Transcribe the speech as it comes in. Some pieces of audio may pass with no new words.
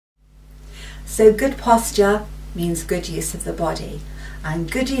So good posture means good use of the body,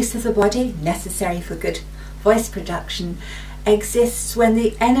 and good use of the body, necessary for good voice production, exists when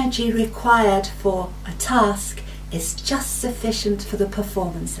the energy required for a task is just sufficient for the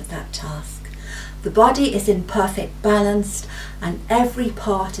performance of that task. The body is in perfect balance and every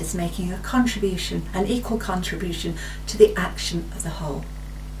part is making a contribution, an equal contribution to the action of the whole.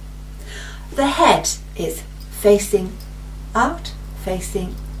 The head is facing out,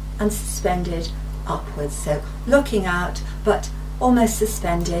 facing and suspended upwards, so looking out but almost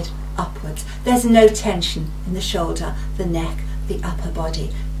suspended upwards. There's no tension in the shoulder, the neck, the upper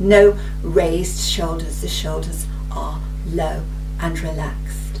body, no raised shoulders. The shoulders are low and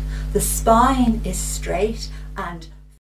relaxed. The spine is straight and